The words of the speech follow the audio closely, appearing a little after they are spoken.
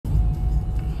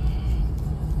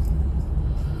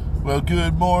Well,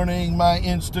 good morning, my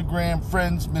Instagram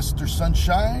friends. Mr.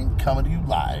 Sunshine coming to you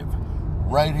live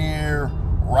right here,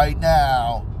 right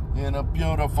now, in a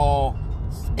beautiful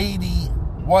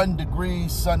 81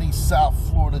 degrees sunny South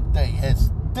Florida day.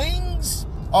 As things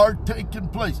are taking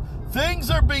place, things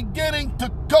are beginning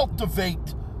to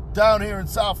cultivate down here in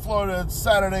South Florida. It's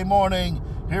Saturday morning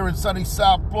here in sunny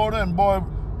South Florida, and boy,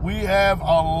 we have a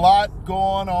lot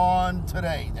going on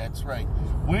today. That's right.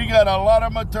 We got a lot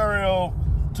of material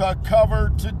to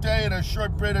cover today in a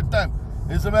short period of time.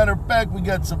 As a matter of fact, we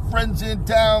got some friends in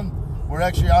town. We're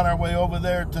actually on our way over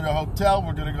there to the hotel.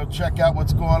 We're going to go check out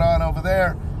what's going on over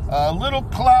there. A little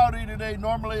cloudy today.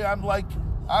 Normally, I'm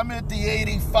at the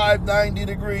 85, 90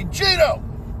 degree. Gino!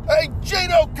 Hey,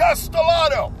 Gino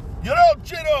Castellato! You know,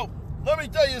 Gino, let me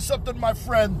tell you something, my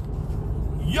friend.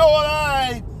 You and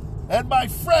I and my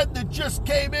friend that just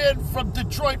came in from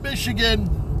Detroit,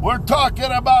 Michigan, we're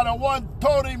talking about a one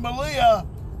Tony Melia,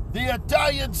 the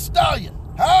Italian stallion.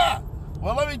 Huh?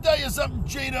 Well, let me tell you something,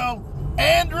 Gino.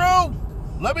 Andrew,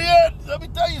 let me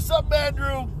tell you something,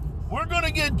 Andrew. We're going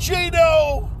to get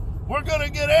Gino. We're going to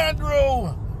get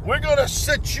Andrew. We're going to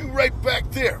sit you right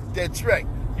back there. That's right.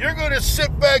 You're going to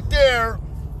sit back there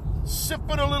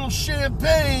sipping a little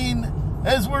champagne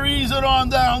as we're easing on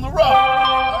down the road.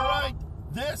 All right?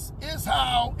 This is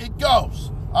how it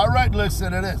goes. All right,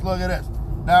 listen to this. Look at this.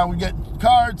 Now we get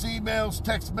cards, emails,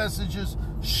 text messages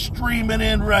streaming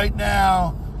in right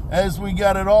now as we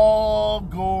got it all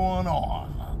going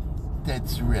on.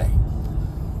 That's right.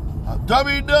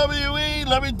 WWE,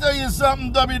 let me tell you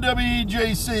something, WWE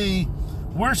JC.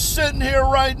 We're sitting here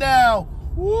right now,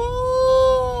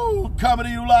 woo, coming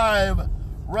to you live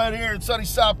right here in sunny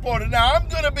South Florida. Now, I'm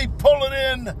going to be pulling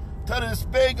in to this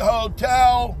big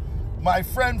hotel. My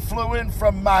friend flew in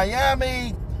from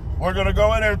Miami. We're going to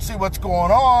go in there and see what's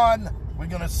going on. We're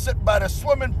going to sit by the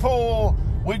swimming pool.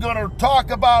 We're going to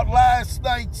talk about last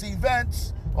night's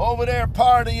events over there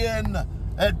partying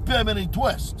at Bimini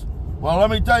Twist. Well,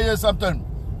 let me tell you something.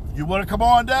 You want to come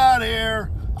on down here,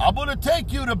 I'm going to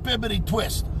take you to Bimini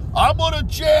Twist. I'm going to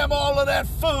jam all of that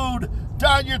food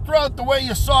down your throat the way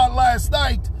you saw it last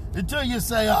night until you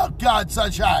say, oh, God,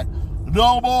 Sunshine,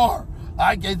 no more.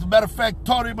 As a matter of fact,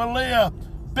 Tony Melia,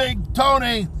 Big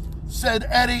Tony, said,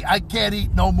 Eddie, I can't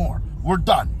eat no more. We're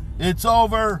done. It's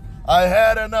over. I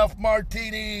had enough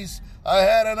martinis. I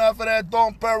had enough of that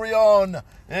Dom Perignon.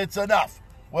 It's enough.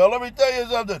 Well, let me tell you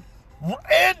something.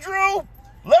 Andrew,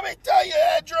 let me tell you,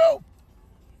 Andrew,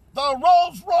 the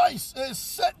Rolls Royce is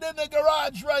sitting in the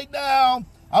garage right now.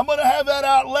 I'm going to have that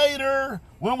out later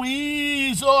when we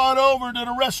ease on over to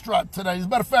the restaurant today. As a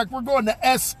matter of fact, we're going to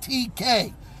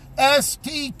STK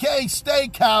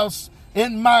Steakhouse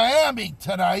in Miami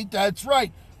tonight. That's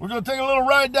right. We're going to take a little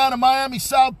ride down to Miami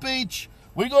South Beach.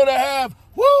 We're going to have,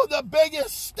 the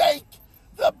biggest steak,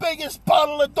 the biggest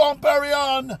bottle of Dom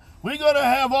Perignon. We're going to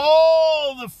have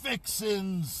all the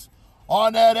fixings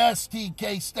on that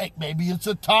STK steak. Maybe it's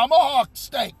a tomahawk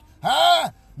steak,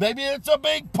 huh? Maybe it's a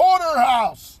big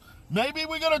porterhouse. Maybe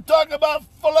we're going to talk about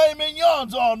filet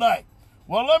mignons all night.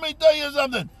 Well, let me tell you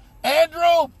something.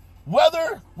 Andrew,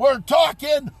 whether we're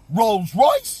talking Rolls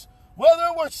Royce, whether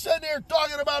we're sitting here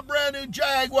talking about brand new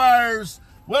Jaguars,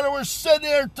 whether we're sitting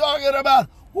here talking about,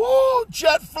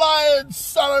 jet flying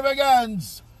son of a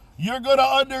guns, you're going to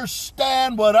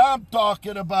understand what I'm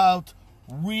talking about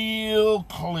real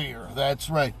clear. That's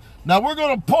right. Now, we're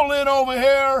going to pull in over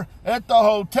here at the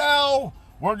hotel.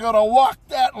 We're going to walk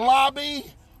that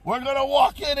lobby. We're going to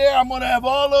walk in here. I'm going to have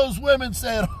all those women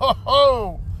saying,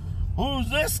 who's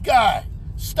this guy?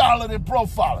 Styling and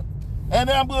profiling. And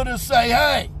I'm going to say,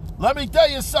 hey, let me tell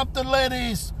you something,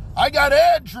 ladies. I got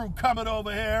Andrew coming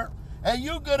over here, and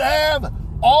you could have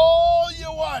all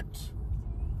you want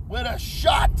with a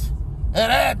shot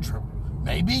at Andrew.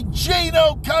 Maybe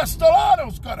Gino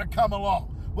Castellano's going to come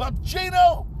along. Well,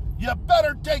 Gino, you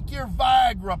better take your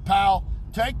Viagra, pal.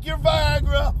 Take your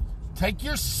Viagra, take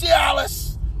your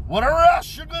Cialis, whatever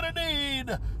else you're going to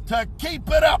need to keep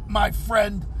it up, my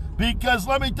friend. Because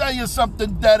let me tell you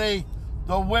something, Daddy,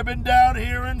 the women down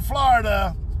here in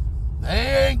Florida,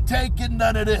 they ain't taking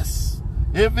none of this.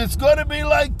 If it's going to be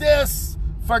like this,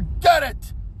 forget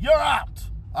it. You're out,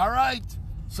 all right?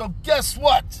 So guess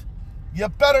what? You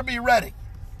better be ready.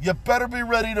 You better be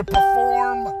ready to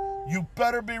perform. You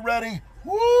better be ready,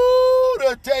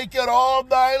 to take it all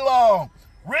night long.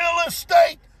 Real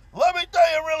estate, let me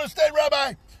tell you, real estate,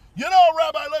 Rabbi. You know,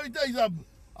 Rabbi, let me tell you something.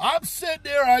 I'm sitting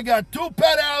there, I got 2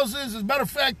 pet houses. As a matter of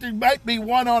fact, there might be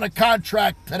one on a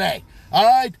contract today. All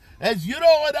right? As you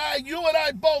know, you and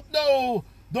I both know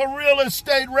the real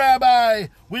estate, Rabbi.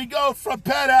 We go from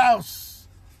pet house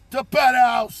to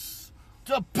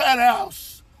to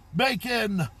penthouse,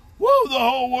 making, woo, the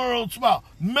whole world smile.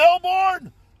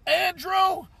 Melbourne,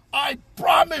 Andrew, I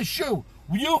promise you,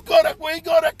 we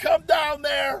gonna come down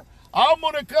there. I'm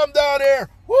gonna come down there.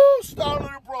 Woo, start a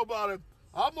little pro about it.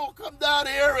 I'm gonna come down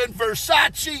here in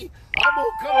Versace. I'm gonna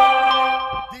come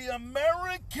down here. The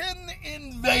American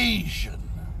invasion.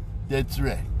 That's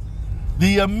right.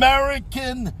 The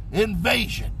American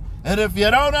invasion. And if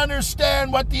you don't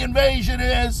understand what the invasion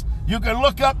is, you can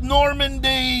look up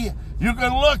Normandy. You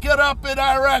can look it up in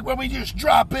Iraq when we just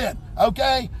drop in,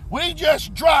 okay? We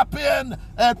just drop in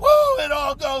and woo, it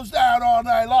all goes down all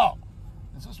night long.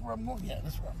 Is this where I'm going? Yeah,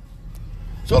 this is where I'm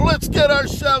going. So let's get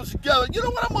ourselves together. You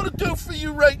know what I'm going to do for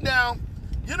you right now?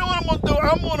 You know what I'm going to do?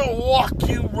 I'm going to walk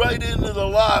you right into the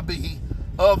lobby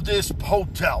of this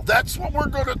hotel. That's what we're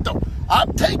going to do.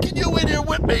 I'm taking you in here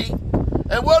with me.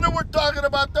 And whether we're talking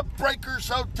about the Breakers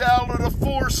Hotel or the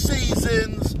Four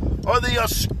Seasons or the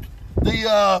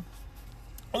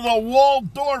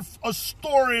Waldorf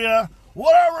Astoria,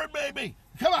 whatever it may be.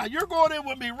 Come on, you're going in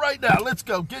with me right now. Let's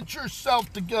go. Get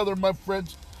yourself together, my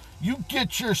friends. You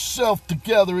get yourself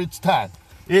together. It's time.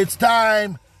 It's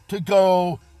time to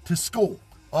go to school.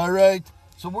 All right?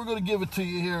 So we're going to give it to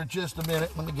you here in just a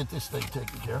minute. Let me get this thing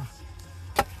taken care of.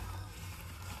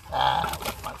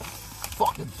 My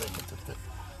fucking thing at the thing.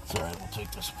 It's all right. We'll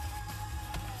take this one.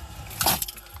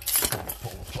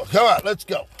 Come on, let's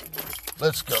go.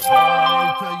 Let's go. Let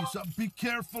me tell you something. Be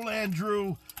careful,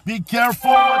 Andrew. Be careful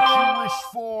what you wish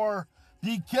for.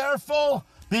 Be careful.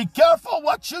 Be careful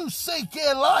what you seek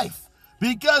in life.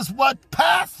 Because what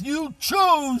path you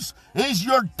choose is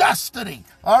your destiny.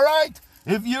 All right?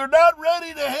 If you're not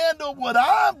ready to handle what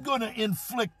I'm going to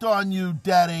inflict on you,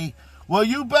 Daddy, well,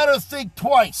 you better think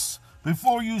twice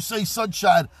before you say,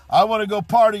 Sunshine, I want to go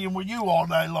partying with you all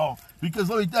night long. Because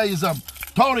let me tell you something.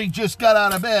 Tony just got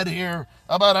out of bed here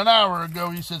about an hour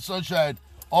ago. He said, Sunshine,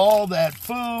 all that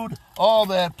food, all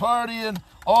that partying,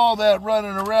 all that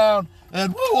running around,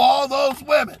 and woo, all those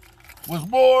women was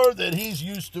more than he's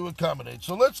used to accommodate.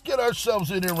 So let's get ourselves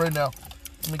in here right now.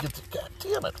 Let me get to, God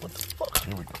damn it, what the fuck?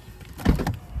 Here we go.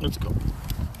 Let's go.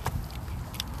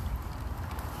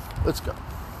 Let's go.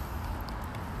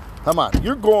 Come on,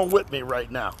 you're going with me right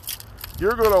now.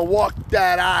 You're going to walk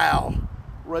that aisle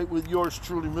right with yours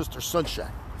truly, Mr.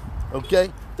 Sunshine.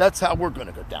 Okay? That's how we're going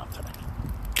to go down tonight.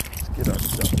 Let's get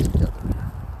ourselves together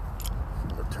here. I'm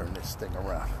going to turn this thing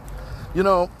around. You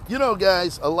know,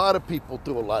 guys, a lot of people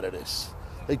do a lot of this.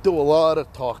 They do a lot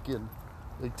of talking.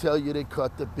 They tell you they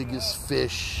caught the biggest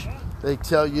fish. They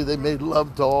tell you they made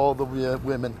love to all the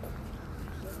women.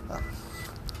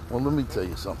 Well, let me tell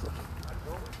you something.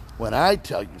 When I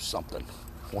tell you something,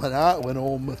 when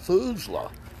old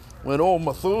Methuselah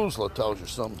tells you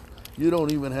something, you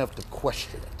don't even have to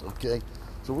question it, okay?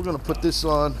 So we're going to put this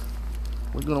on.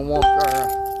 We're going to walk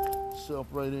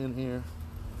ourselves right in here.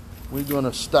 We're going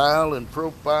to style and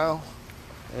profile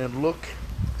and look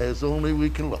as only we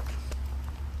can look.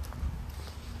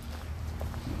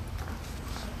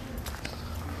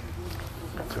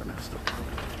 Turn that stuff.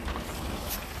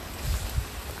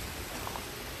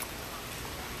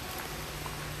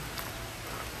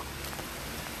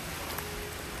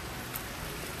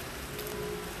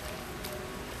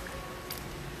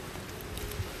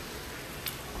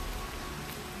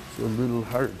 It's a little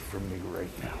hard for me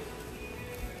right now.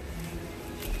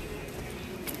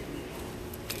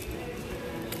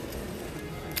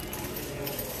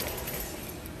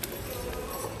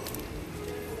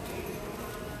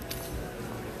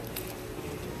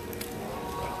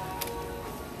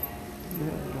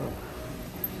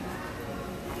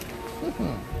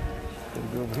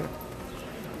 Go over here.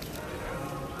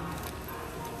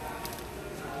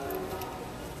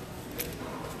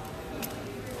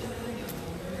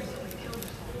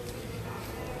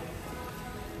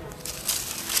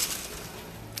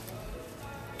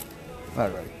 All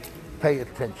right, pay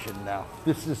attention now.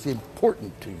 This is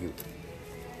important to you.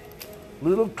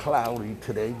 Little cloudy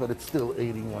today, but it's still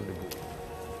 81 degrees.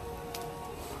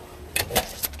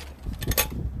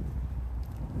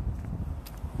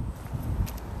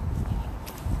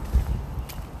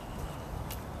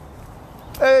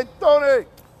 Hey, Tony!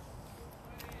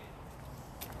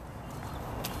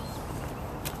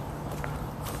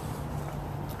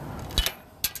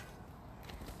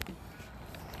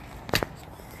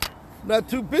 Not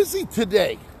too busy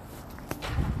today.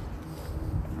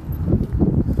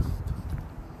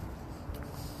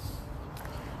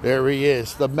 There he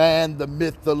is, the man, the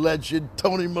myth, the legend,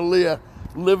 Tony Melia,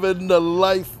 living the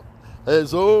life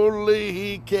as only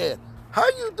he can. How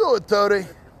you doing, Tony?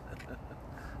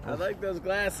 I like those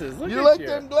glasses. Look You at like you.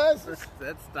 them glasses?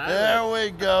 That's stylish. There we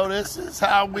go. This is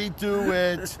how we do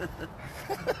it. Those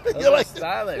You are like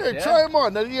stylish. Here, Yeah. try them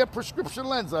on. Now you have prescription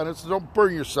lens on it, so don't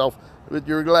burn yourself with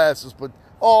your glasses. But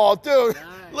oh, dude, Nice.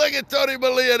 look at Tony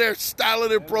Melia there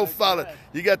styling and profiling.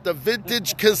 You got the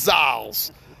vintage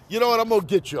Cazals. You know what? I'm gonna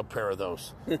get you a pair of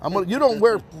those. You don't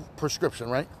wear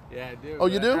prescription, right? Yeah, I do. Oh,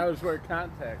 you do? I always wear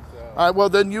contacts. So. All right. Well,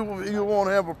 then you won't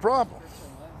have a problem.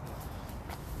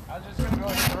 I was just gonna go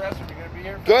into the restroom. You gonna be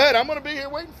here? Go ahead. I'm gonna be here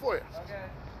waiting for you. Okay.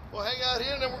 Well, hang out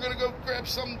here, and then we're gonna go grab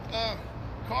some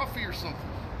coffee or something.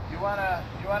 You want a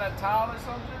towel or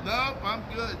something? No, I'm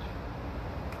good.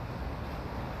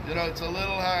 You know, it's a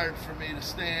little hard for me to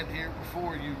stand here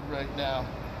before you right now.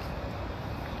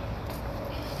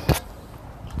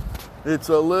 It's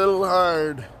a little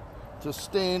hard to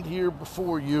stand here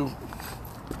before you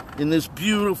in this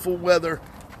beautiful weather,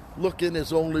 looking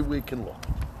as only we can look.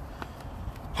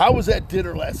 How was that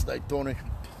dinner last night, Tony?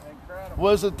 Incredible.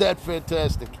 Wasn't that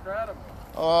fantastic? Incredible.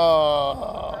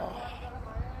 Oh.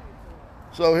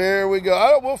 So here we go.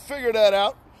 Oh, we'll figure that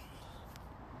out.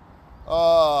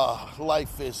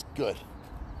 Life is good.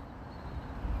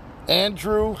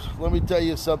 Andrew, let me tell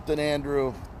you something,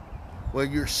 Andrew.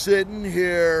 When you're sitting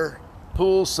here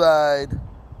poolside,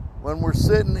 when we're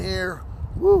sitting here,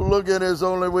 looking as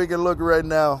only we can look right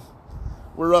now,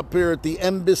 we're up here at the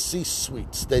Embassy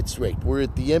Suites. That's right. We're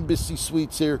at the Embassy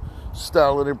Suites here,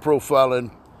 styling and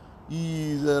profiling,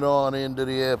 easing on into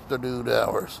the afternoon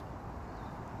hours.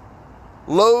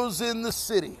 Lowe's in the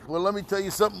city. Well, let me tell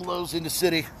you something, Lowe's in the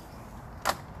city.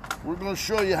 We're going to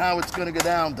show you how it's going to go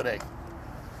down today.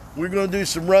 We're going to do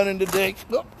some running today.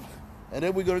 And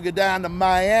then we're going to go down to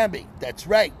Miami. That's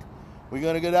right. We're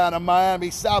going to go down to Miami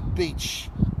South Beach.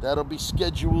 That'll be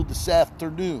scheduled this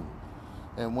afternoon.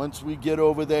 And once we get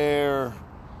over there,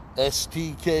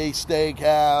 STK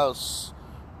Steakhouse,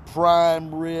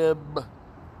 prime rib,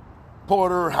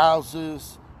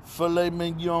 porterhouses, filet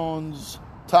mignons,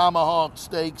 tomahawk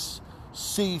steaks,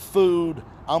 seafood.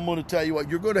 I'm going to tell you what,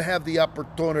 you're going to have the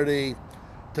opportunity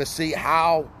to see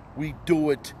how we do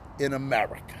it in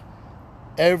America.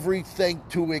 Everything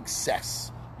to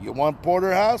excess. You want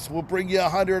porterhouse? We'll bring you a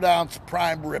 100-ounce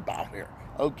prime rib out here.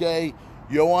 Okay?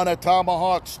 You want a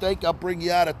tomahawk steak? I'll bring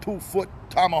you out a 2-foot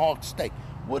tomahawk steak.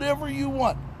 Whatever you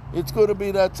want. It's going to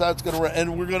be, that's how it's going to run.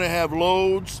 And we're going to have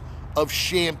loads of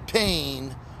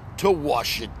champagne to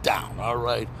wash it down. All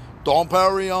right? Dom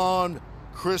Perignon,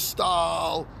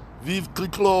 Cristal, Vive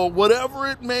Clicquot, whatever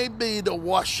it may be to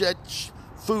wash that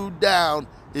food down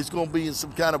is going to be in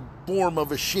some kind of form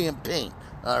of a champagne.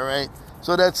 All right?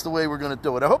 So that's the way we're going to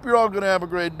do it. I hope you're all going to have a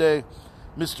great day.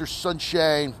 Mr.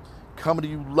 Sunshine coming to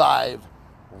you live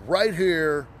right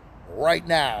here, right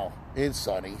now in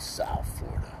sunny South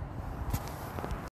Florida.